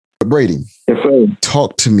Brady, yes, sir.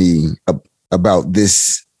 Talk to me about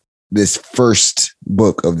this first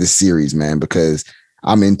book of this series, man, because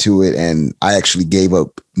I'm into it, and I actually gave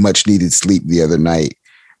up much needed sleep the other night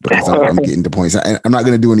because I'm getting to points. I'm not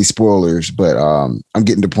going to do any spoilers, but I'm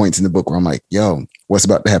getting to points in the book where I'm like, yo, what's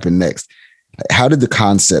about to happen next? How did the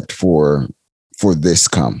concept for this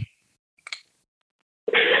come?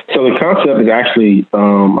 So the concept is actually,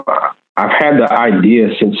 I've had the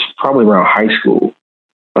idea since probably around high school.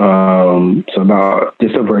 So about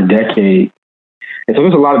just over a decade. And so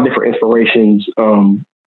there's a lot of different inspirations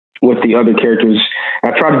with the other characters.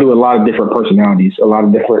 I've tried to do a lot of different personalities, a lot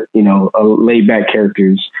of different, laid back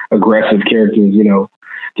characters, aggressive characters,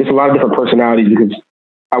 just a lot of different personalities, because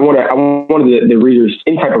I wanted the readers,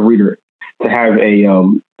 any type of reader, to have a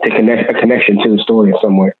connection to the story in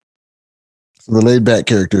some way. The laid back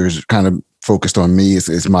character is kind of focused on me.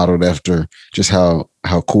 It's modeled after just how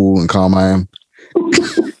cool and calm I am.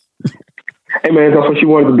 Hey man, that's what you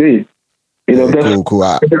wanted to be. That's cool.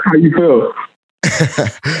 That's how you feel.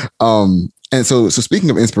 And so speaking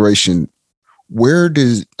of inspiration, where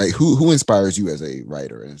does who inspires you as a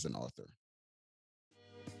writer and as an author?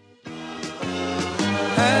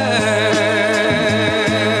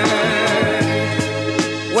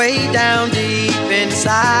 Way down deep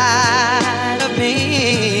inside of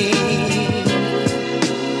me,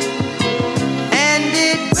 and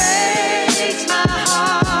it breaks my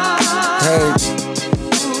heart. Hey.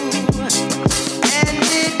 And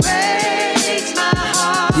it breaks my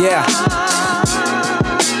heart. Yeah.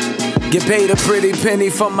 Get paid a pretty penny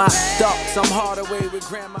for my thoughts. I'm hard away with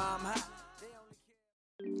grandma.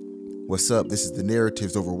 What's up? This is the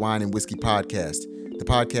Narratives Over Wine and Whiskey podcast, the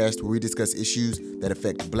podcast where we discuss issues that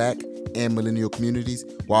affect Black and millennial communities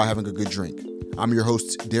while having a good drink. I'm your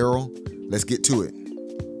host, Daryl. Let's get to it.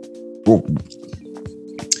 Whoa.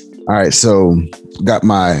 All right, so got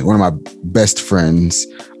one of my best friends,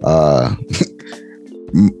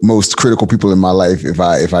 most critical people in my life if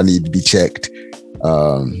I need to be checked.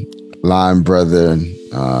 Line brother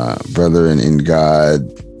in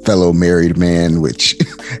God, fellow married man, which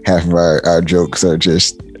half of our jokes are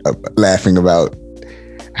just laughing about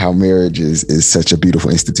how marriage is such a beautiful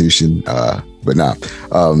institution. But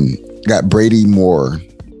got Brady Moore,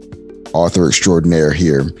 author extraordinaire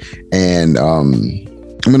here. And I'm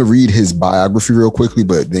going to read his biography real quickly,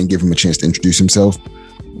 but then give him a chance to introduce himself.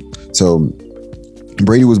 So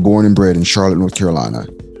Brady was born and bred in Charlotte, North Carolina,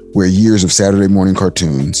 where years of Saturday morning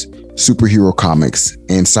cartoons, superhero comics,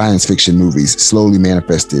 and science fiction movies slowly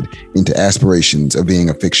manifested into aspirations of being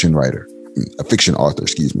a fiction author.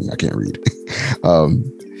 I can't read.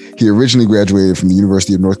 He originally graduated from the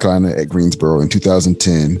University of North Carolina at Greensboro in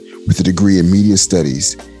 2010 with a degree in media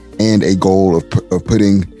studies and a goal of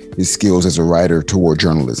putting his skills as a writer toward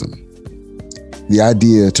journalism. The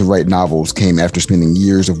idea to write novels came after spending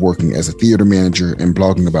years of working as a theater manager and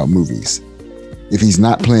blogging about movies. If he's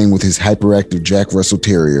not playing with his hyperactive Jack Russell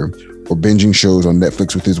Terrier or binging shows on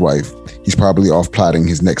Netflix with his wife, he's probably off plotting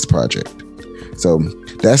his next project. So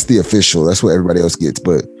that's the official. That's what everybody else gets.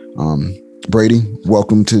 But Brady,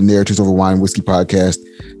 welcome to the Narratives Over Wine and Whiskey podcast.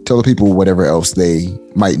 Tell the people whatever else they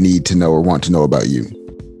might need to know or want to know about you.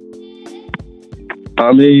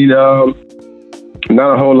 I mean,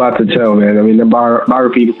 not a whole lot to tell, man. I mean, the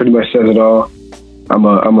biography pretty much says it all. I'm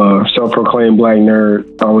a self-proclaimed Black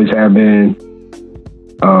nerd. Always have been.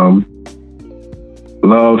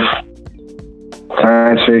 Love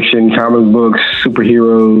science fiction, comic books,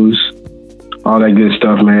 superheroes, all that good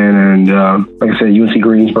stuff, man. And like I said, UNC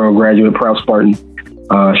Greensboro graduate, proud Spartan,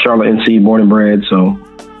 Charlotte, NC, born and bred. So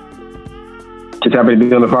just happy to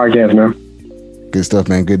be on the podcast, man. Good stuff,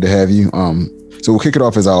 man. Good to have you. So we'll kick it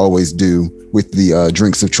off as I always do with the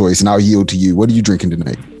drinks of choice, and I'll yield to you. What are you drinking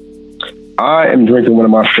tonight? I am drinking one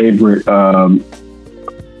of my favorite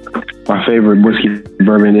whiskey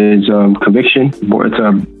bourbon is Conviction.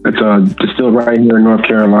 It's distilled right here in North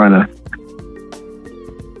Carolina.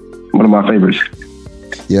 One of my favorites.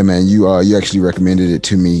 Yeah, man, you actually recommended it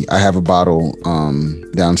to me. I have a bottle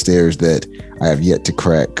downstairs that I have yet to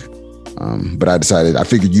crack, but I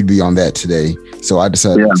figured you'd be on that today, so I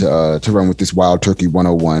decided to run with this Wild Turkey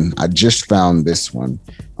 101. I just found this one.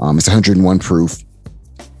 It's 101 proof,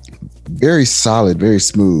 very solid, very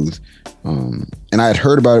smooth. And I had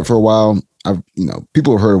heard about it for a while.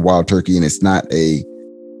 People have heard of Wild Turkey, and it's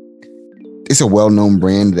a well-known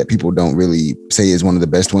brand that people don't really say is one of the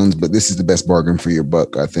best ones, but this is the best bargain for your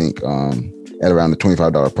buck, I think, at around the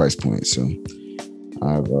 $25 price point. So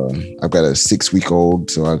I've got a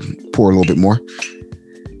 6-week-old, so I pour a little bit more.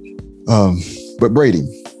 But Brady,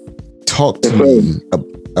 talk to me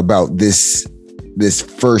about this this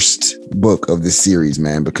first book of this series,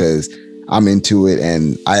 man, because I'm into it,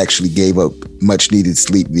 and I actually gave up much needed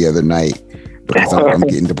sleep the other night because I'm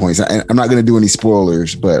getting to points. I'm not going to do any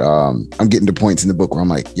spoilers, but I'm getting to points in the book where I'm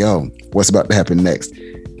like, yo, what's about to happen next?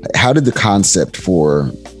 How did the concept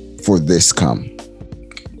for this come?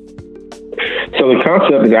 So the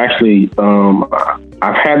concept is actually,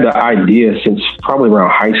 I've had the idea since probably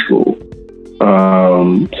around high school.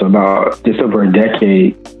 So about just over a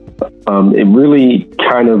decade. It really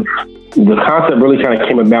the concept really kind of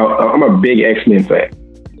came about. I'm a big X-Men fan.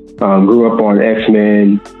 Grew up on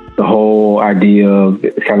X-Men. The whole idea of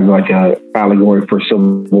it's kind of like a allegory for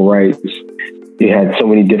civil rights. You had so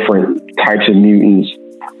many different types of mutants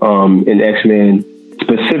in X-Men.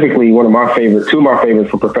 Specifically, two of my favorites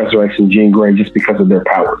were Professor X and Jean Grey, just because of their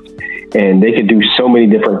powers. And they could do so many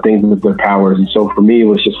different things with their powers. And so for me, it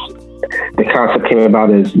was just, the concept came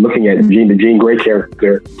about as looking at the Jean Grey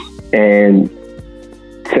character and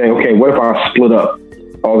saying, okay, what if I split up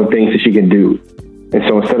all the things that she can do? And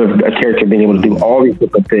so instead of a character being able to do all these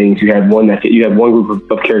different things, you had one group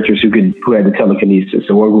of characters who had the telekinesis,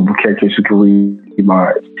 and one group of characters who could read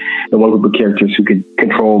minds, and one group of characters who could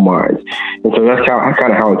control minds. And so that's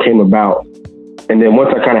kind of how it came about. And then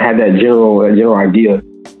once I kind of had that general idea,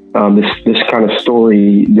 this kind of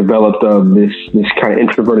story developed of this kind of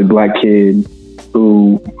introverted Black kid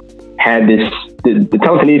who had the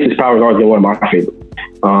telekinesis power has always been one of my favorites.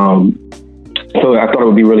 So I thought it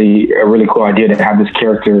would be a really cool idea to have this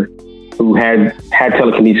character who had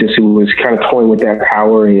telekinesis, who was kind of toying with that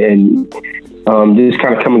power and just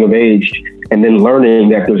kind of coming of age, and then learning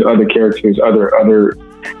that there's other characters, other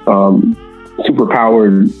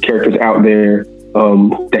superpowered characters out there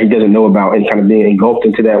that he doesn't know about, and kind of being engulfed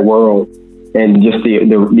into that world, and just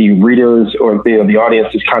the readers or the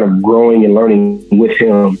audience is kind of growing and learning with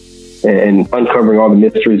him and uncovering all the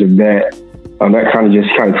mysteries of that. That kind of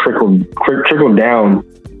just trickled down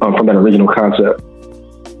from that original concept.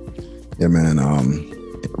 Yeah, man.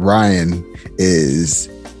 Ryan is,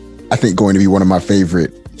 I think, going to be one of my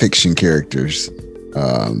favorite fiction characters.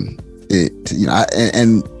 And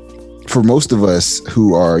for most of us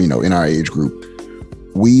who are, in our age group,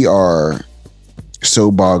 we are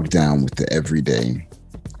so bogged down with the everyday,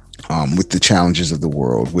 with the challenges of the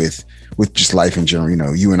world, with just life in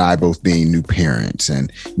general. You and I both being new parents,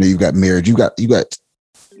 and you've got marriage, you got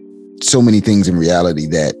so many things in reality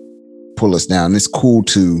that pull us down. It's cool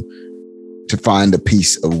to find a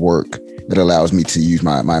piece of work that allows me to use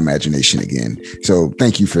my imagination again. So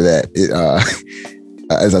thank you for that.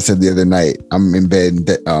 As I said the other night, I'm in bed.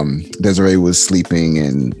 Desiree was sleeping,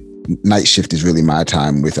 and night shift is really my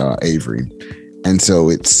time with Avery. And so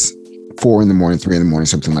it's 4 a.m, 3 a.m,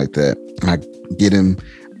 something like that. And I get him,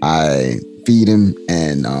 I feed him,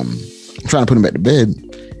 and I'm trying to put him back to bed,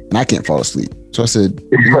 and I can't fall asleep. So I said,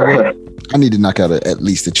 you know what? I need to knock out at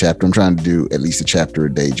least a chapter. I'm trying to do at least a chapter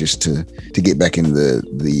a day just to get back in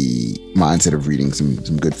the mindset of reading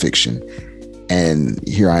some good fiction. And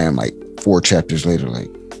here I am, like 4 chapters later, like,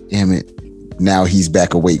 damn it. Now he's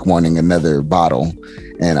back awake wanting another bottle.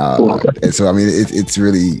 And so, I mean, it's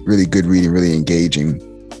really, really good reading, really engaging.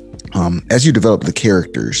 As you develop the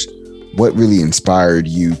characters, what really inspired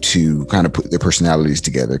you to kind of put their personalities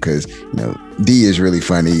together? Because, Dee is really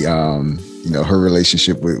funny. Her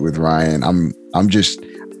relationship with Ryan, I'm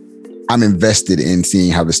invested in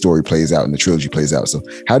seeing how the story plays out and the trilogy plays out. So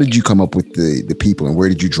how did you come up with the people, and where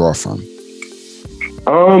did you draw from?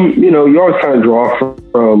 You always kind of draw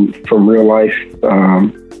from real life.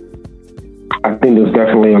 I think there's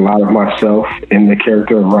definitely a lot of myself in the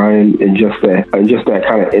character of Ryan, and just that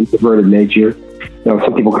kind of introverted nature.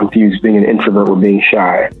 Some people confuse being an introvert with being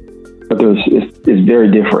shy, but it's very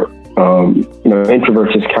different.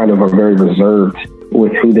 Introverts just kind of are very reserved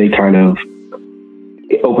with who they kind of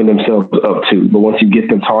open themselves up to. But once you get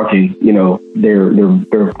them talking, they're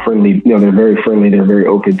friendly. They're very friendly. They're very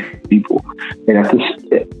open to people. And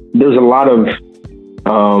there's a lot of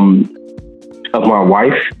my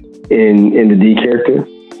wife in the Dee character,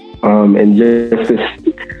 and just this.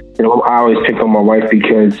 I always pick on my wife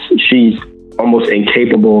because she's almost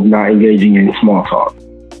incapable of not engaging in small talk.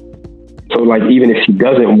 So like, even if she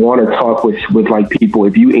doesn't want to talk with like people,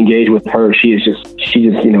 if you engage with her, she just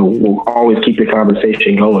will always keep the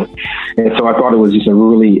conversation going. And so I thought it was just a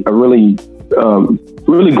really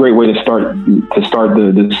great way to start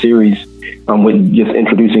the series, with just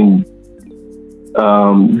introducing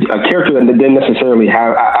a character that didn't necessarily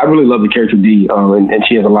have. I really love the character Dee, and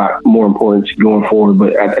she has a lot more importance going forward.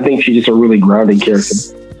 But I think she's just a really grounding character.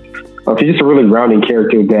 She's just a really grounding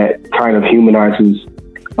character that kind of humanizes.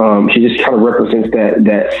 She just kind of represents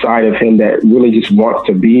that side of him that really just wants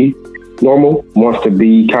to be normal, wants to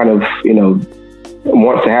be kind of,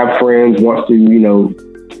 wants to have friends, wants to,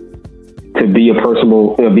 to be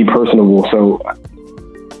be personable. So,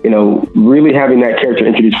 really having that character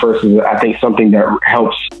introduced first is, I think, something that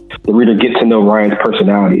helps the reader get to know Ryan's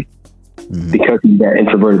personality, because he's that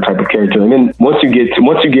introverted type of character. And then once you get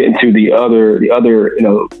into the other,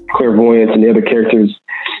 clairvoyance and the other characters,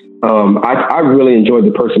 I really enjoyed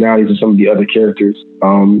the personalities of some of the other characters.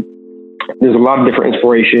 There's a lot of different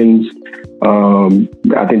inspirations.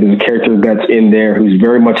 I think there's a character that's in there who's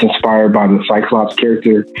very much inspired by the Cyclops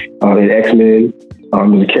character in X-Men.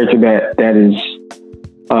 There's a character that is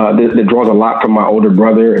that draws a lot from my older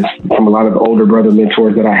brother and from a lot of the older brother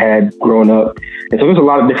mentors that I had growing up. And so there's a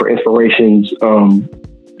lot of different inspirations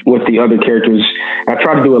with the other characters. I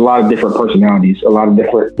try to do a lot of different personalities, a lot of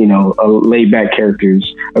different, laid back characters,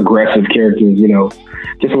 aggressive characters,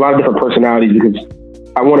 just a lot of different personalities, because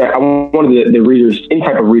I wanted the readers, any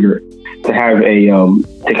type of reader, to have a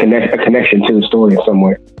connection to the story in some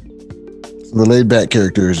way. The laid back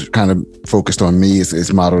character is kind of focused on me.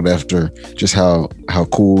 It's modeled after just how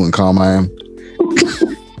cool and calm I am.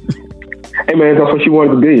 Hey man, that's what you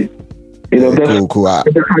wanted to be. That's cool.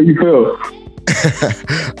 That's how you feel.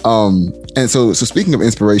 And so speaking of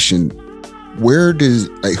inspiration,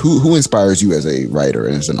 who inspires you as a writer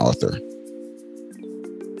and as an author?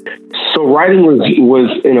 So writing was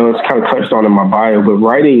it's kind of touched on in my bio, but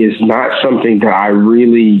writing is not something that I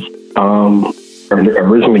really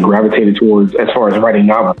originally gravitated towards as far as writing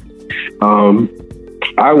novels. When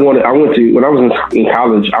I was in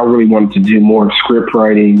college, I really wanted to do more script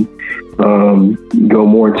writing, go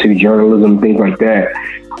more into journalism, things like that.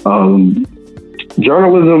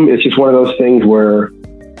 Journalism is just one of those things where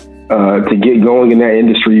to get going in that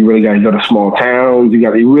industry, you really got to go to small towns.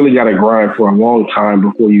 You really got to grind for a long time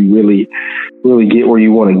before you really get where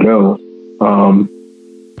you want to go.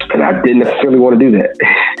 And I didn't necessarily want to do that.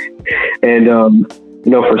 And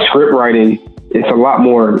for script writing, it's a lot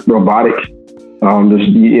more robotic.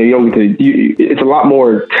 It's a lot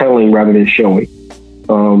more telling rather than showing.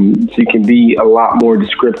 So you can be a lot more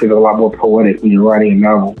descriptive, a lot more poetic when you're writing a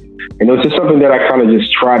novel. And it was just something that I kind of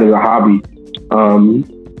just tried as a hobby.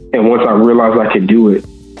 And once I realized I could do it,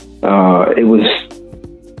 it was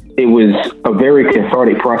a very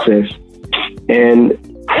cathartic process. And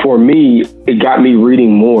for me, it got me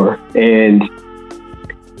reading more. And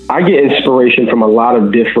I get inspiration from a lot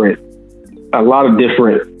of different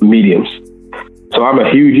mediums. So I'm a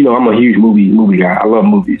huge movie guy. I love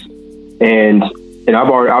movies. And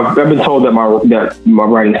I've been told that my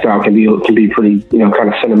writing style can be pretty, kind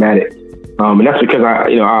of cinematic. And that's because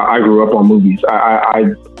I grew up on movies.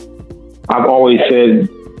 I've always said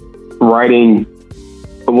writing,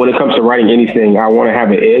 when it comes to writing anything, I want to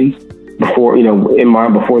have an end before, in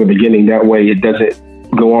mind before the beginning. That way it doesn't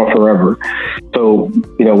go on forever. So,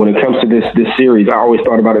 when it comes to this series, I always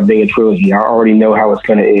thought about it being a trilogy. I already know how it's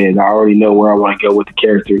going to end. I already know where I want to go with the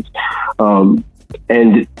characters.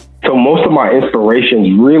 And so most of my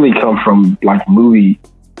inspirations really come from like movie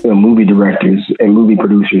directors and movie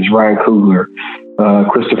producers, Ryan Coogler,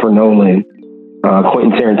 Christopher Nolan,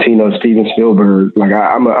 Quentin Tarantino, Steven Spielberg. Like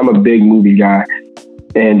I'm a big movie guy,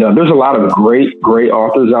 and there's a lot of great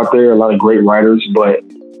authors out there, a lot of great writers, but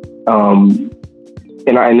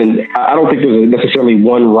and I don't think there's necessarily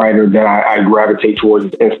one writer that I gravitate towards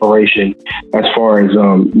as inspiration as far as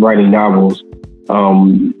writing novels.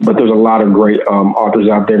 But there's a lot of great authors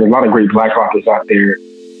out there. There's a lot of great Black authors out there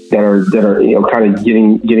that are kind of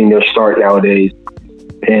getting their start nowadays.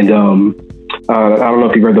 And I don't know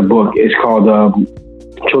if you've read the book. It's called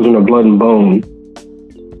Children of Blood and Bone.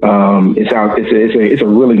 It's out. It's a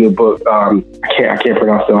really good book. I can't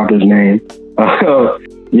pronounce the author's name.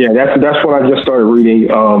 Yeah, that's what I just started reading.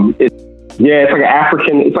 It's like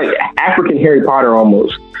African Harry Potter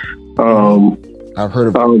almost. I've heard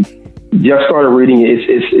of it. Just started reading it.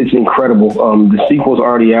 It's incredible. The sequel's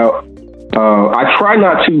already out. I try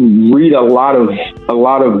not to read a lot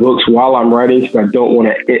of books while I'm writing because I don't want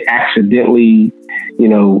to accidentally,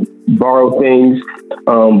 borrow things.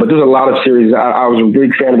 But there's a lot of series. I was a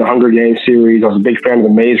big fan of the Hunger Games series. I was a big fan of the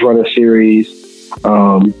Maze Runner series.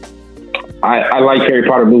 I like Harry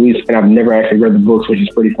Potter movies, and I've never actually read the books, which is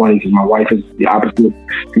pretty funny because my wife is the opposite.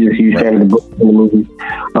 She's a huge fan of the books and the movies.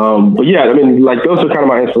 But yeah, I mean, like those are kind of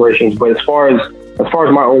my inspirations. But as far as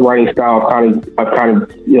my own writing style, I've kind of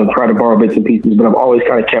tried to borrow bits and pieces, but I've always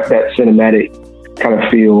kind of kept that cinematic kind of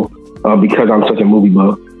feel because I'm such a movie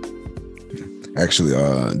buff. Actually,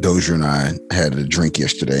 Dozier and I had a drink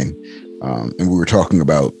yesterday, and we were talking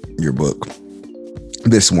about your book.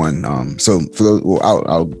 This one. So for those,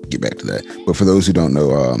 I'll get back to that. But for those who don't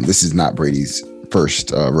know, this is not Brady's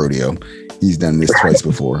first rodeo. He's done this twice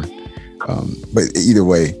before. But either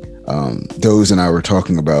way, Doze and I were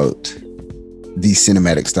talking about the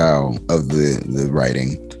cinematic style of the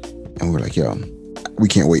writing, and we're like, yo, we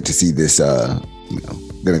can't wait to see this.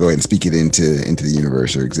 Gonna go ahead and speak it into the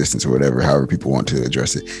universe or existence or whatever, however people want to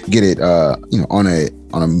address it. Get it, on a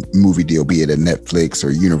movie deal, be it a Netflix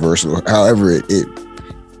or Universal, however it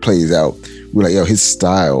plays out. We're like, yo, his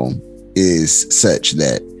style is such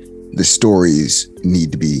that the stories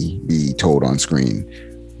need to be told on screen.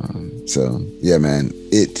 So yeah, man,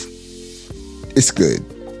 it's good.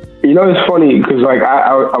 You know, it's funny because like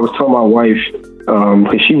I was telling my wife,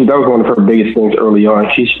 because that was one of her biggest things early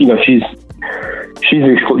on. She gets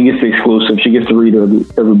the exclusive. She gets to read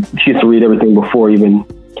everything before even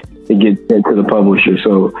it gets sent to the publisher.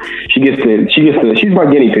 So she's my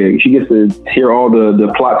guinea pig. She gets to hear all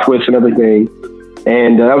the plot twists and everything.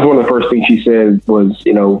 And that was one of the first things she said was,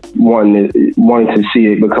 wanting to see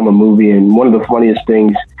it become a movie. And one of the funniest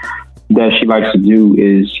things that she likes to do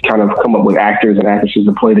is kind of come up with actors and actresses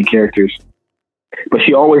to play the characters. But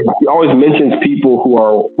she always mentions people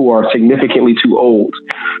who are significantly too old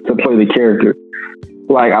to play the character.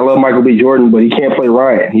 Like, I love Michael B. Jordan, but he can't play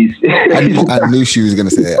Ryan. I knew she was going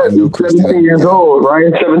to say that. I knew He's 17 years old.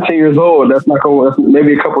 Ryan's 17 years old. That's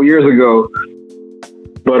maybe a couple years ago.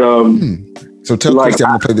 But so tell Christy I'm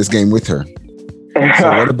going to play this game with her. So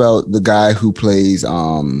what about the guy who plays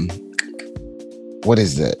what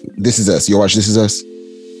is that? This Is Us. You watch This Is Us?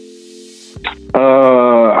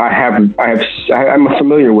 I'm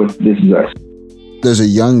familiar with This Is Us. There's a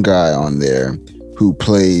young guy on there who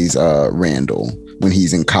plays Randall when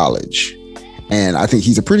he's in college, and I think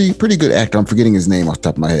he's a pretty good actor. I'm forgetting his name off the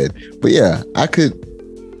top of my head, but yeah, I could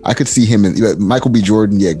see him in Michael B.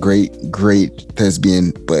 Jordan. Yeah, great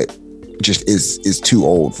thespian, but just is too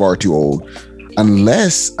old, far too old.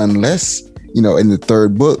 Unless in the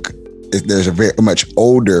third book, there's a very much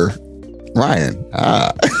older Ryan.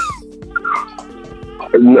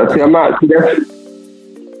 See, I'm not.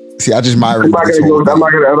 See, I just might. I'm not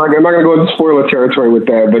gonna go into spoiler territory with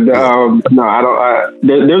that. But no, I don't.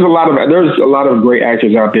 There's a lot of great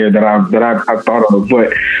actors out there that I've thought of.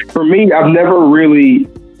 But for me, I've never really.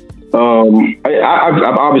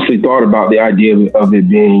 I've obviously thought about the idea of it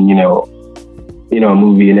being, a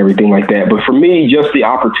movie and everything like that. But for me, just the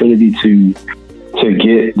opportunity to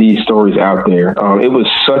get these stories out there, it was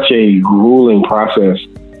such a grueling process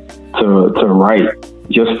to write.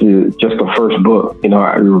 Just the first book,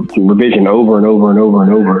 I revision over and over and over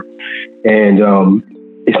and over. And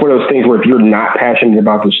it's one of those things where if you're not passionate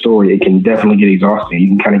about the story, it can definitely get exhausting. You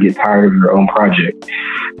can kind of get tired of your own project.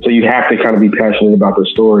 So you have to kind of be passionate about the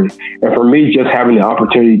story. And for me, just having the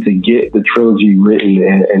opportunity to get the trilogy written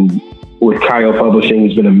and with Kyle Publishing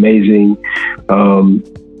has been amazing.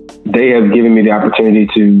 They have given me the opportunity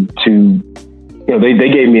to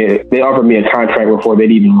they offered me a contract before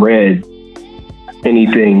they'd even read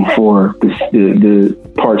anything for the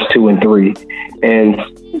parts 2 and 3, and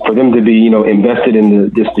for them to be invested in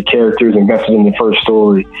the characters, invested in the first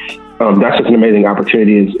story, that's just an amazing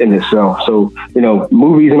opportunity in itself. So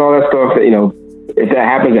movies and all that stuff, if that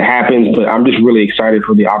happens, it happens. But I'm just really excited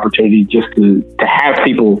for the opportunity just to have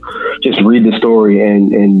people just read the story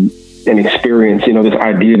and experience this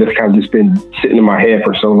idea that's kind of just been sitting in my head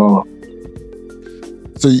for so long.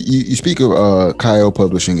 So you speak of Kyle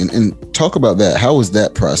Publishing and talk about that. How was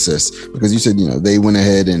that process? Because you said, they went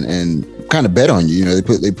ahead and kind of bet on you.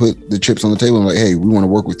 They put the chips on the table and like, hey, we want to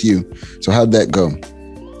work with you. So how'd that go?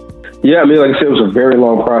 Yeah, I mean, like I said, it was a very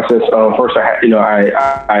long process. First, I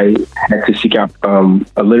had to seek out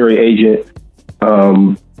a literary agent.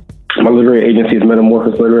 My literary agency is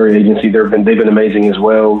Metamorphosis Literary Agency. They've been amazing as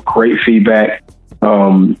well. Great feedback.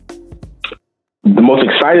 The most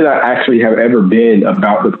excited I actually have ever been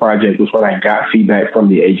about the project was when I got feedback from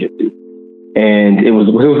the agency. And it was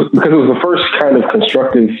because it was the first kind of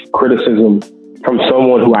constructive criticism from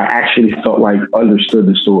someone who I actually felt like understood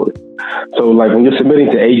the story. So like when you're submitting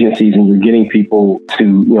to agencies and you're getting people to,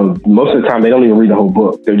 most of the time they don't even read the whole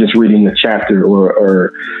book. They're just reading a chapter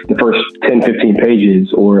or the first 10, 15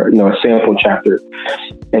 pages or, a sample chapter.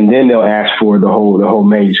 And then they'll ask for the whole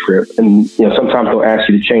manuscript. And, sometimes they'll ask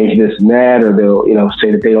you to change this and that, or they'll, say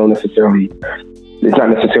that they don't necessarily, it's not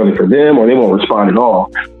necessarily for them, or they won't respond at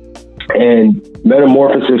all. And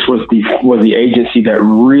Metamorphosis was the agency that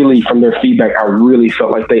really, from their feedback, I really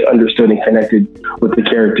felt like they understood and connected with the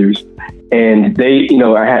characters. And they,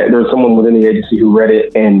 there was someone within the agency who read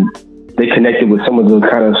it and they connected with some of the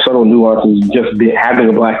kind of subtle nuances, just having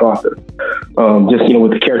a Black author.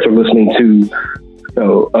 With the character listening to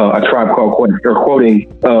A Tribe Called Quest or quoting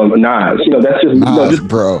Nas. That's just Nas,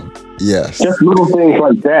 bro. Yes. Just little things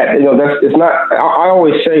like that. It's not. I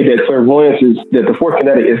always say that clairvoyance is that the fourth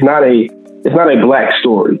kinetic is not a black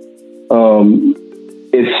story.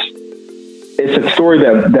 It's a story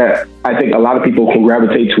that I think a lot of people can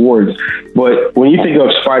gravitate towards. But when you think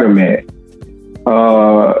of Spider-Man,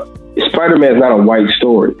 Spider-Man is not a white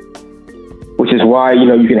story, which is why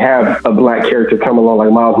you can have a black character come along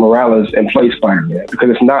like Miles Morales and play Spider-Man,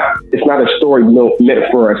 because it's not a story meant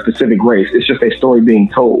for a specific race. It's just a story being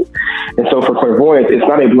told. And so for clairvoyance, it's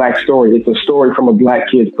not a black story. It's a story from a black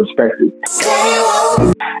kid's perspective.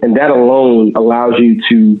 And that alone allows you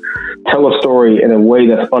to tell a story in a way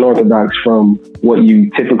that's unorthodox from what you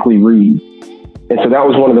typically read. And so that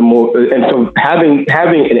was one of the more, and so having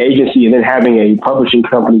an agency and then having a publishing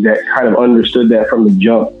company that kind of understood that from the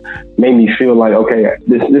jump made me feel like, okay,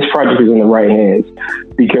 this project is in the right hands,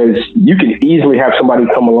 because you can easily have somebody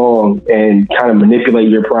come along and kind of manipulate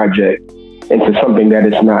your project into something that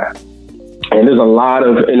it's not. And there's a lot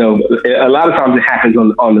of times it happens on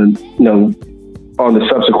the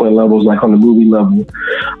subsequent levels, like on the movie level,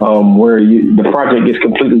 where the project gets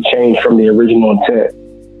completely changed from the original intent.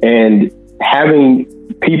 And having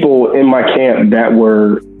people in my camp that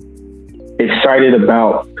were excited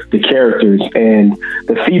about the characters and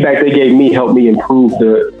the feedback they gave me helped me improve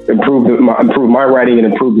my writing and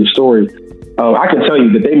improve the story. I can tell you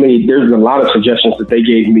that there's a lot of suggestions that they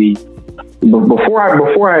gave me before I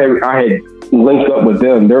had linked up with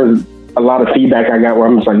them. There was a lot of feedback I got where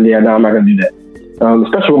I'm just like, yeah, no, I'm not gonna do that.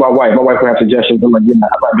 Especially with my wife. My wife would have suggestions. I'm like, yeah, I'm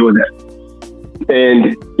not doing that.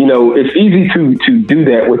 And, it's easy to do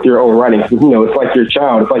that with your own writing. It's like your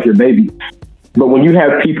child, it's like your baby. But when you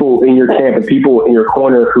have people in your camp and people in your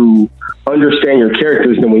corner who understand your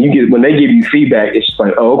characters, then when they give you feedback, it's just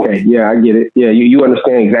like, oh, okay, yeah, I get it. Yeah, you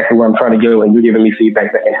understand exactly where I'm trying to go, and you're giving me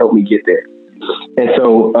feedback that can help me get there. And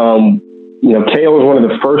so, Kale was one of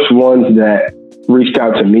the first ones that reached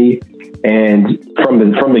out to me. And from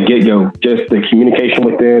the get-go, just the communication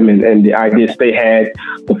with them and the ideas they had,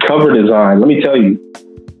 the cover design. Let me tell you,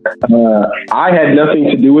 I had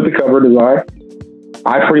nothing to do with the cover design.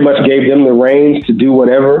 I pretty much gave them the reins to do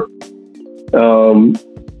whatever.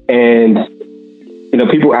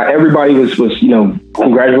 Everybody was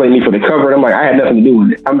congratulating me for the cover, and I'm like, I had nothing to do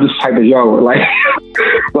with it. I'm just type of y'all. Like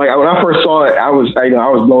when I first saw it, I was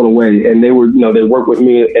blown away, and they worked with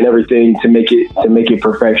me and everything to make it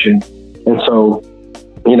perfection. And so,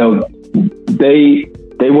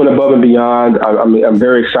 they went above and beyond. I'm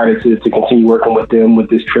very excited to continue working with them with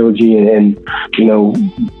this trilogy, and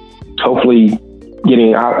hopefully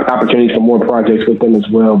getting opportunities for more projects with them as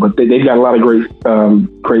well. But they've got a lot of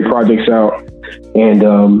great projects out. And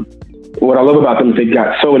what I love about them is they've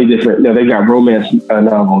got so many different. They've got romance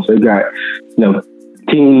novels. They've got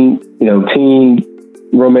teen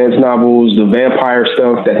romance novels, the vampire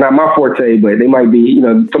stuff. That's not my forte, but they might be,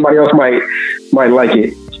 somebody else might like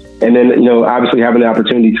it. And then, obviously having the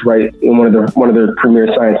opportunity to write in one of their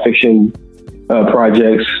premier science fiction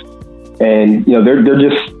projects. And,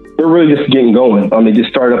 they're really just getting going. They just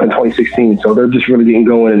started up in 2016. So they're just really getting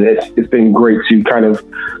going. And it's been great to kind of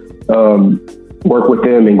work with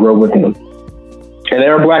them and grow with them. And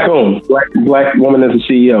they're black owned, black woman as a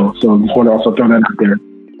CEO. So I just want to also throw that out there.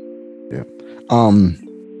 Yeah.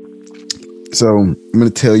 So I'm going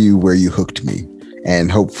to tell you where you hooked me,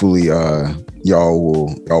 and hopefully y'all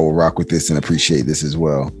will rock with this and appreciate this as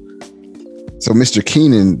well. So Mr.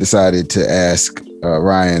 Keenan decided to ask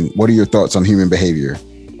Ryan, what are your thoughts on human behavior?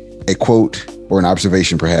 A quote or an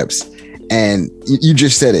observation, perhaps. And you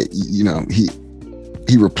just said it.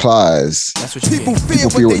 He replies, people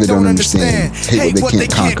fear what they don't understand, hate what they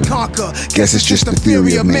can't conquer. Guess it's just the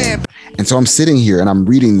theory of man. And so I'm sitting here and I'm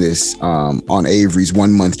reading this on Avery's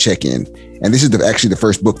 1 month check-in. And this is actually the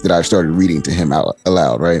first book that I've started reading to him out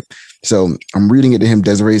aloud, right? So I'm reading it to him.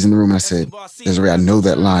 Desiree's in the room. And I said, Desiree, I know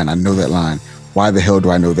that line. Why the hell do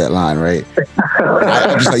I know that line, right?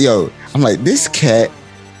 I'm just like, I'm like, this cat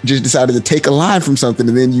just decided to take a line from something,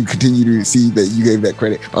 and then you continue to see that you gave that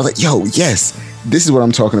credit. I was like, yes, this is what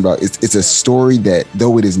I'm talking about. It's a story that,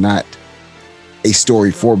 though it is not a story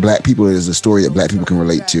for Black people, it is a story that Black people can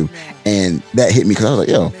relate to. And that hit me because I was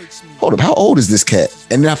like, hold up, how old is this cat?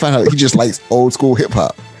 And then I found out he just likes old school hip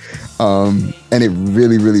hop. And it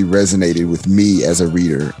really, really resonated with me as a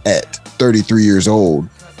reader at 33 years old.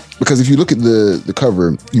 Because if you look at the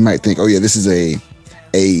cover, you might think, this is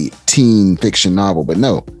a teen fiction novel. But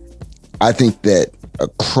no, I think that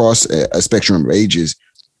across a spectrum of ages,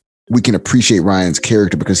 we can appreciate Ryan's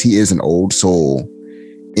character because he is an old soul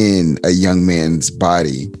in a young man's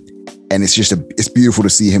body. And it's beautiful to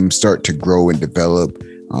see him start to grow and develop.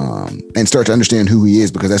 and start to understand who he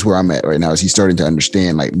is, because that's where I'm at right now. Is he's starting to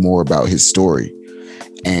understand like more about his story,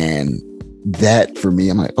 and that for me,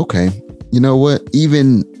 I'm like, okay, you know what?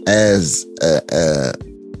 Even as a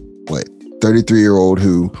 33-year-old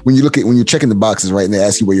who, when you're checking the boxes, right, and they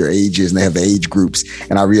ask you where your age is, and they have the age groups,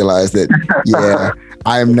 and I realized that, yeah,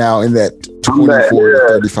 I am now in that 24 to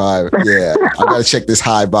 35. Yeah, I got to check this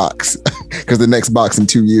high box because the next box in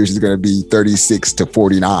 2 years is going to be 36 to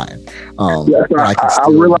 49. I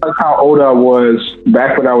realized how old I was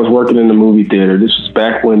back when I was working in the movie theater. This was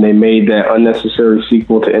back when they made that unnecessary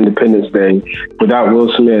sequel to Independence Day without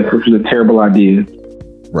Will Smith, which was a terrible idea.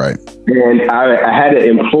 Right. And I had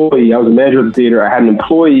an employee, I was a manager of the theater. I had an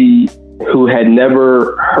employee who had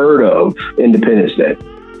never heard of Independence Day.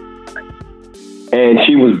 And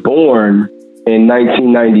she was born in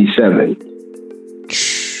 1997.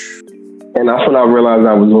 And that's when I realized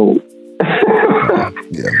I was old.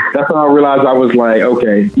 Yeah. That's when I realized I was like,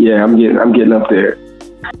 okay, yeah, I'm getting up there.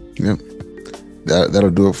 Yep.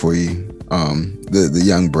 That'll do it for you. The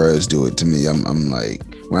young bros do it to me. I'm like,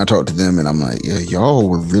 when I talk to them and I'm like, yeah, y'all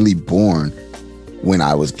were really born when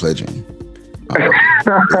I was pledging.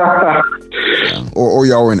 Yeah. Or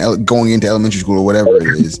y'all were going into elementary school or whatever it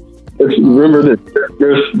is. Remember that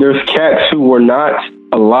there's cats who were not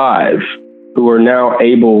alive who are now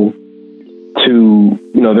able to,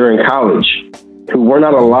 they're in college, who were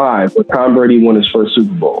not alive when Tom Brady won his first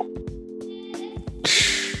Super Bowl.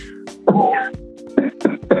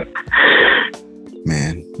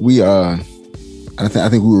 Man, I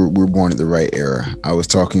think we were born at the right era. I was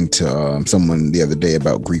talking to someone the other day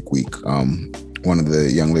about Greek Week. One of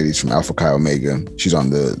the young ladies from Alpha Chi Omega, she's on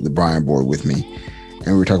the Brian board with me.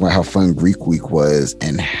 And we were talking about how fun Greek Week was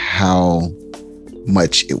and how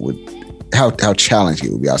much it would, how challenging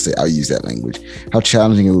it would be. I'll use that language. How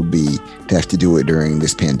challenging it would be to have to do it during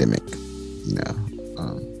this pandemic.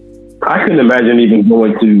 I couldn't imagine even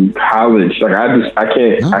going to college. Like I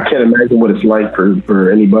can't imagine what it's like for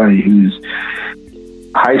anybody who's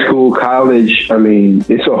high school, college. I mean,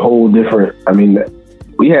 it's a whole different. I mean,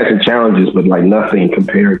 we had some challenges, but like nothing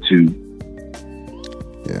compared to.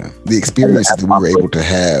 Yeah, the experiences that we were able to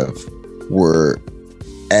have were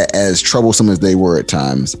as troublesome as they were at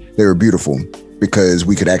times. They were beautiful because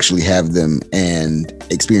we could actually have them and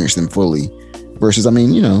experience them fully. Versus, I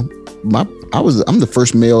mean, I'm the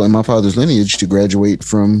first male in my father's lineage to graduate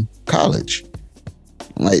from college.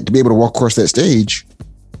 Like, to be able to walk across that stage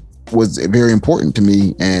was very important to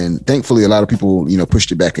me, and thankfully, a lot of people,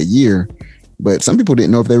 pushed it back a year. But some people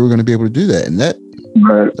didn't know if they were going to be able to do that, and that's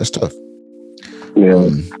tough. Yeah.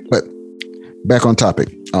 But back on topic,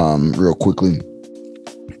 real quickly.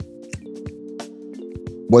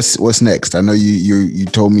 What's next? I know you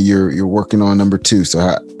told me you're working on number 2. So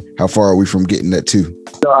how far are we from getting that 2? So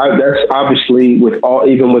that's obviously with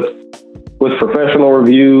professional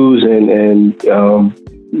reviews and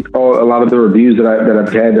a lot of the reviews that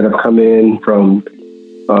I've had that have come in from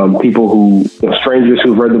people who, strangers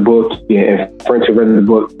who've read the book and friends who've read the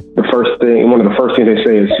book. One of the first things they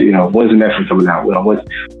say is, when's the next one coming out? When's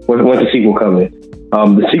the sequel coming?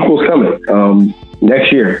 The sequel's coming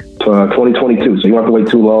next year, 2022. So you don't have to wait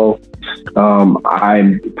too long.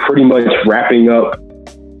 I'm pretty much wrapping up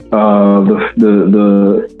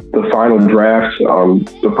the final draft. There'll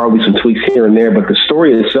probably some tweaks here and there, but the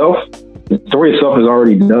story itself is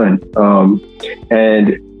already done.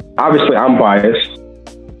 And obviously I'm biased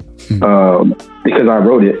because I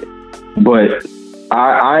wrote it, but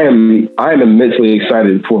I am immensely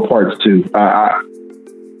excited for parts 2.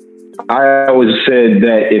 I always said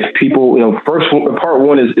that if people, part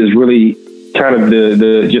 1 is really kind of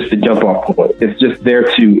the jump off point. It's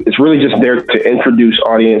really just there to introduce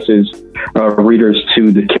audiences, readers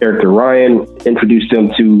to the character Ryan, introduce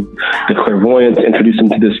them to the clairvoyance, introduce them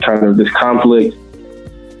to this conflict.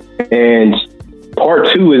 And part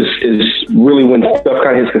 2 is really when stuff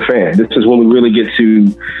kind of hits the fan. This is when we really get to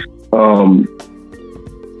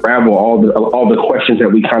unravel all the questions that I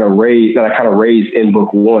kind of raised in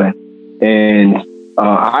book 1. And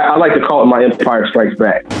I like to call it my Empire Strikes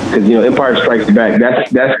Back, because Empire Strikes Back.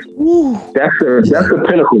 That's the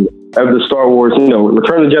pinnacle of the Star Wars.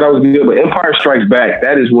 Return of the Jedi was good, but Empire Strikes Back.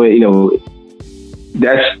 That is when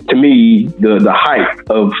that's to me the height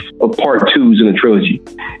of part 2s in the trilogy.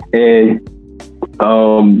 And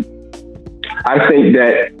I think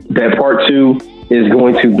that part 2 is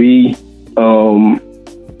going to be.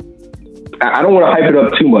 I don't want to hype it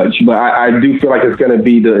up too much, but I do feel like it's going to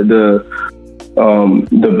be the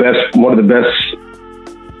best, one of the best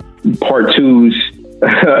part 2s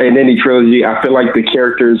in any trilogy. I feel like the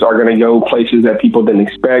characters are going to go places that people didn't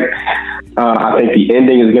expect. I think the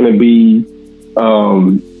ending is going to be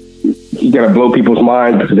You got to blow people's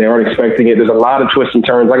minds because they aren't expecting it. There's a lot of twists and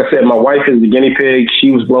turns. Like I said, my wife is the guinea pig.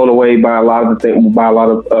 She was blown away by a lot of the things, by a lot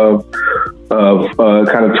of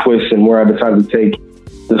kind of twists and where I decided to take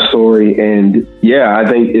the story. And yeah, I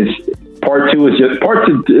think part 3 is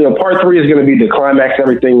going to be the climax and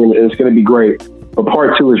everything, and it's going to be great. But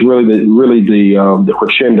part 2 is really the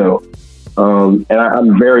crescendo. And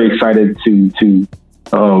I'm very excited to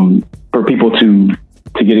for people to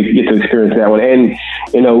get to experience that one. And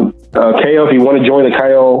KL, if you want to join the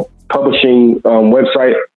KL Publishing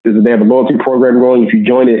website, they have a loyalty program going. If you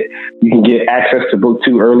join it, you can get access to book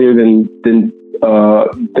 2 earlier than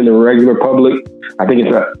the regular public. I think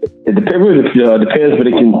it depends, but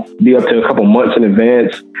it can be up to a couple months in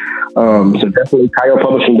advance. So definitely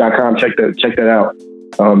KLPublishing.com. Check that out.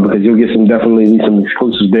 Because you'll get some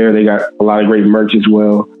exclusives there. They got a lot of great merch as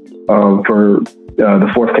well for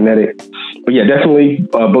the Fourth Kinetic. But yeah, definitely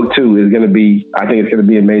book 2 is going to be, I think it's going to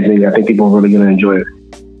be amazing. I think people are really going to enjoy it.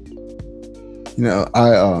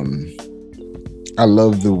 I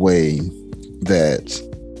love the way that,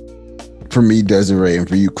 for me, Desiree, and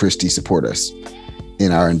for you, Christy, support us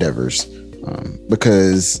in our endeavors.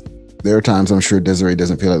 Because there are times I'm sure Desiree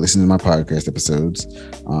doesn't feel like listening to my podcast episodes.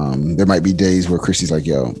 There might be days where Christy's like,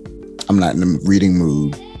 yo, I'm not in the reading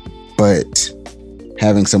mood. But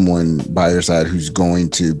having someone by your side who's going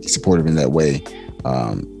to be supportive in that way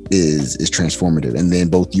is transformative. And then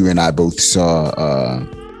both you and I both saw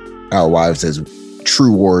our wives as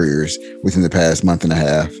true warriors within the past month and a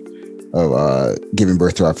half of giving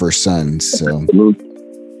birth to our first son. So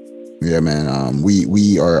yeah, man,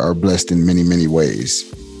 we are blessed in many, many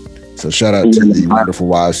ways. So shout out to the wonderful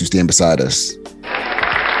wives who stand beside us.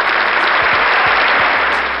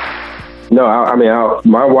 No,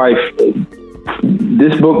 my wife,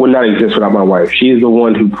 this book would not exist without my wife. She is the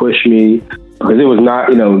one who pushed me, because it was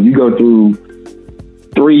not, you go through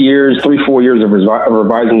 4 years of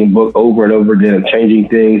revising a book over and over again, of changing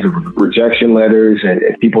things, of rejection letters, and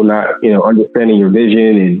people not, understanding your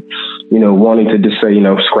vision, and, wanting to just say,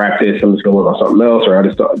 scrap this, I'm just going to work on something else, or I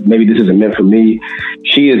just thought maybe this isn't meant for me.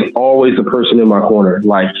 She is always the person in my corner.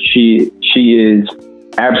 Like she is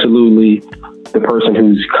absolutely the person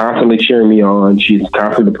who's constantly cheering me on. She's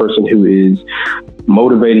constantly the person who is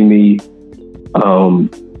motivating me.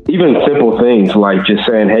 Even simple things like just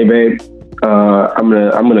saying, "Hey, babe, I'm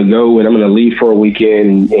gonna go and I'm gonna leave for a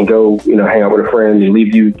weekend and go, hang out with a friend and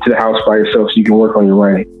leave you to the house by yourself so you can work on your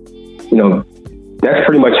writing." That's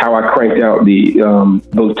pretty much how I cranked out the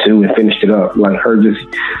book 2 and finished it up. Like her just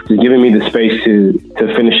giving me the space to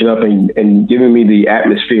finish it up and giving me the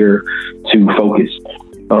atmosphere to focus.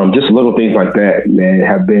 Just little things like that, man,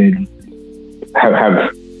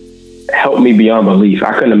 have helped me beyond belief.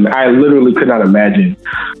 I literally could not imagine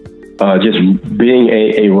just being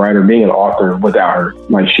a writer, being an author without her.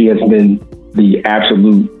 Like she has been the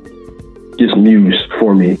absolute just muse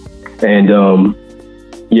for me. And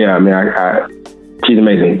yeah, she's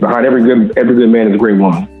amazing. Behind every good man is a great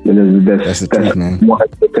woman. And that's the truth, man.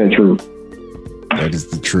 100% true. That is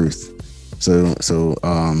the truth. So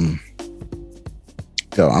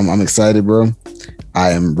yo, I'm excited, bro.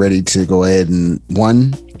 I am ready to go ahead and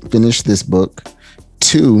 1, finish this book.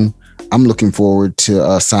 2, I'm looking forward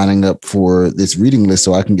to signing up for this reading list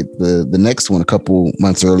so I can get the next one a couple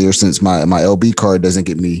months earlier, since my LB card doesn't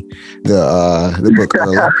get me the book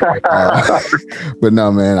early. But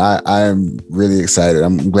no, man, I am really excited.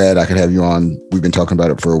 I'm glad I could have you on. We've been talking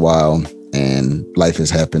about it for a while, and life has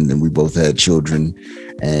happened, and we both had children,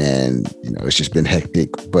 and it's just been hectic.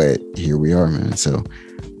 But here we are, man. So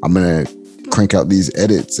I'm gonna crank out these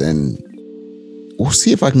edits, and we'll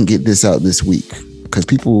see if I can get this out this week. Because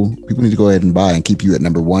people need to go ahead and buy and keep you at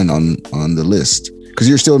number 1 on the list. Because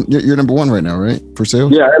you're number 1 right now, right? For sale?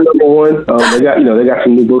 Yeah, I'm number 1. They got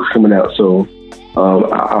some new books coming out, so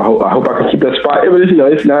I hope I can keep that spot. But if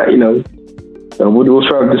not, we'll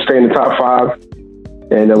try to just stay in the top 5,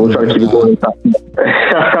 and we'll try to keep it going in the top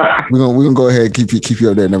 5. We're gonna go ahead and keep you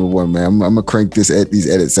up there at number 1, man. I'm gonna crank these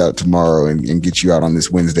edits out tomorrow and get you out on this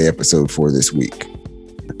Wednesday episode for this week.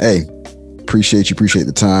 Hey. Appreciate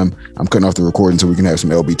the time. I'm cutting off the recording so we can have some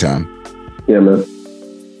LB time. Yeah, man.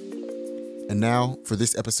 And now for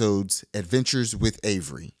this episode's Adventures with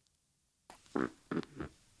Avery. All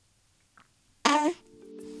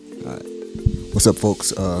right. What's up,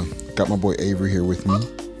 folks? Got my boy Avery here with me.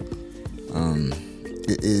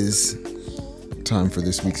 It is time for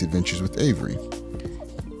this week's Adventures with Avery.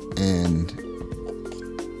 And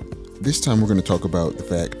this time we're going to talk about the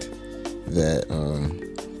fact that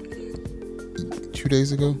 2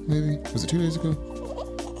 days ago, maybe? Was it 2 days ago?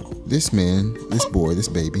 This man, this boy, this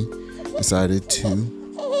baby, decided to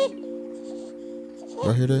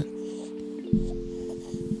Y'all hear that?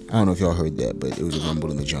 I don't know if y'all heard that, but it was a rumble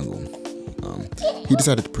in the jungle. He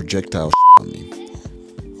decided to projectile on me.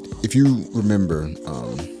 If you remember,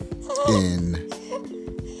 in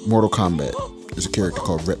Mortal Kombat, there's a character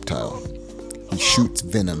called Reptile. He shoots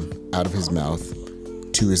venom out of his mouth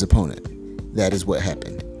to his opponent. That is what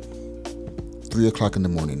happened. 3 o'clock in the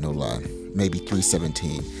morning, no lie. Maybe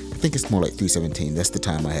 3:17. I think it's more like 3:17. That's the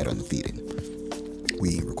time I had on the feeding.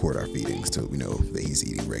 We record our feedings so we know that he's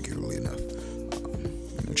eating regularly enough.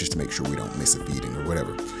 Just to make sure we don't miss a feeding or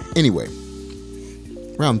whatever. Anyway,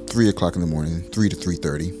 around 3 o'clock in the morning, 3 to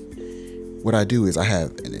 3:30, what I do is I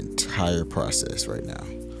have an entire process right now,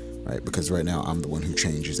 right? Because right now I'm the one who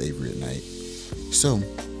changes Avery at night. So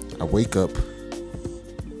I wake up,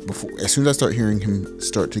 as soon as I start hearing him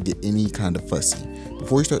start to get any kind of fussy,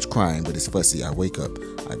 before he starts crying, but it's fussy, I wake up,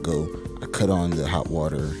 I cut on the hot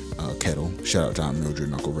water kettle. Shout out to Aunt Mildred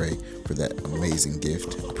and Uncle Ray for that amazing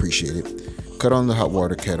gift. Appreciate it. Cut on the hot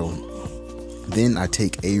water kettle. Then I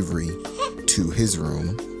take Avery to his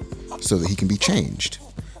room so that he can be changed.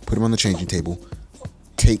 Put him on the changing table.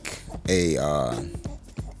 Take a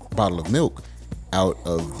bottle of milk out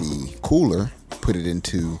of the cooler. Put it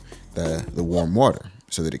into the warm water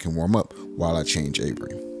so that it can warm up while I change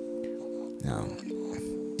Avery. Now,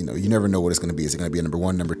 you never know what it's going to be. Is it going to be a number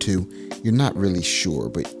 1, number 2? You're not really sure,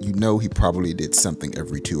 but he probably did something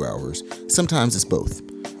every 2 hours. Sometimes it's both.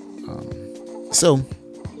 So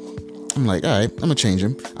I'm like, all right, I'm gonna change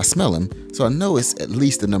him. I smell him, so I know it's at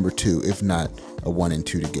least a number 2, if not a 1 and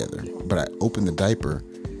 2 together. But I open the diaper,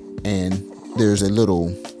 and there's a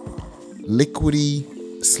little liquidy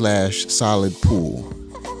 / solid pool.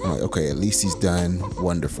 I'm like, okay, at least he's done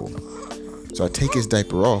wonderful. So I take his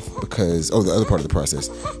diaper off because, the other part of the process,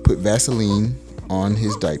 put Vaseline on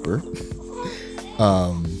his diaper,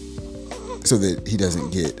 so that he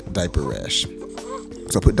doesn't get diaper rash.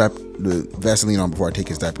 So I put the Vaseline on before I take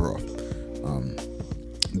his diaper off.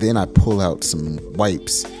 Then I pull out some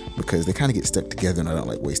wipes because they kind of get stuck together and I don't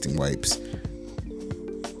like wasting wipes.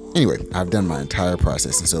 Anyway, I've done my entire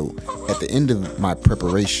process. And so at the end of my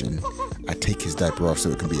preparation, I take his diaper off so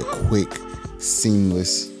it can be a quick,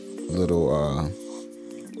 seamless little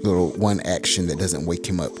one action that doesn't wake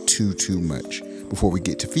him up too much before we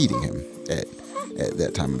get to feeding him at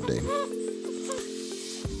that time of day.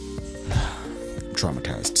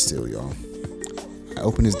 Traumatized still, y'all. I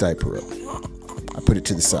open his diaper up. I put it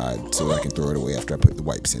to the side so I can throw it away after I put the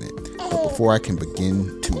wipes in it. But before I can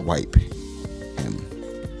begin to wipe him,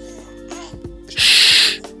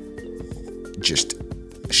 just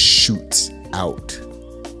shoots out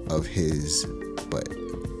of his butt.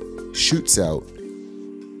 Shoots out,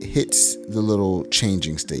 hits the little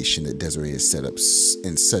changing station that Desiree has set up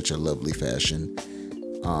in such a lovely fashion,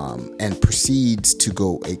 and proceeds to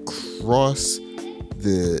go across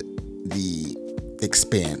the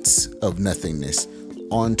expanse of nothingness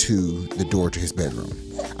onto the door to his bedroom.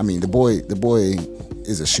 I mean, the boy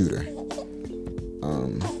is a shooter.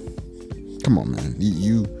 Come on, man.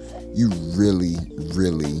 You really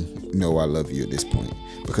know I love you at this point,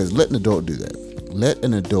 because let an adult do that. Let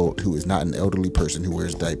an adult who is not an elderly person who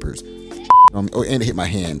wears diapers and it hit my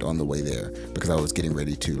hand on the way there because I was getting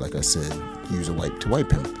ready to, like I said, use a wipe to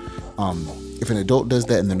wipe him. If an adult does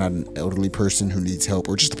that and they're not an elderly person who needs help,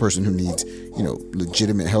 or just a person who needs,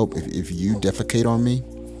 legitimate help, if you defecate on me,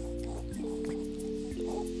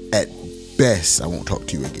 at best, I won't talk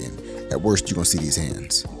to you again. At worst, you're going to see these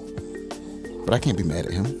hands. But I can't be mad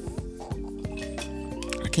at him.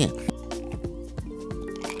 I can't.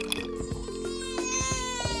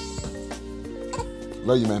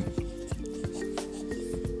 Love you, man.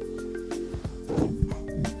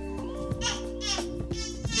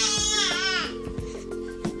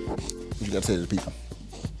 What you got to say to the people?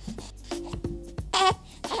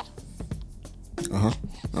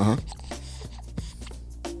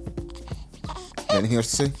 Anything else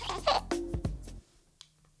to say?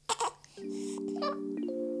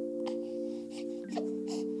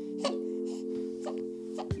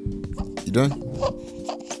 You done?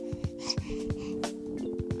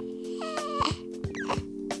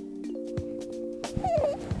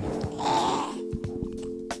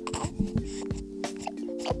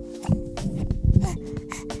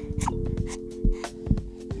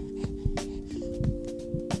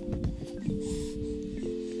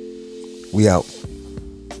 We out.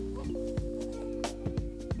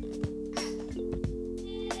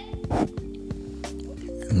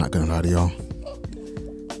 I'm not gonna lie to y'all.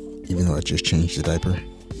 Even though I just changed the diaper,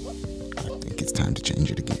 I think it's time to change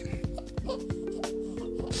it again.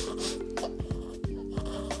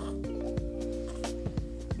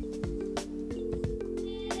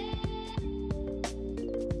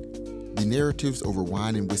 Narratives Over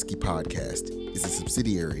Wine and Whiskey podcast is a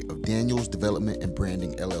subsidiary of Daniels Development and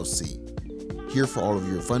Branding LLC. Here for all of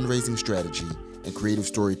your fundraising strategy and creative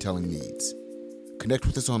storytelling needs. Connect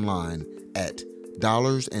with us online at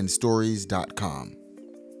dollarsandstories.com.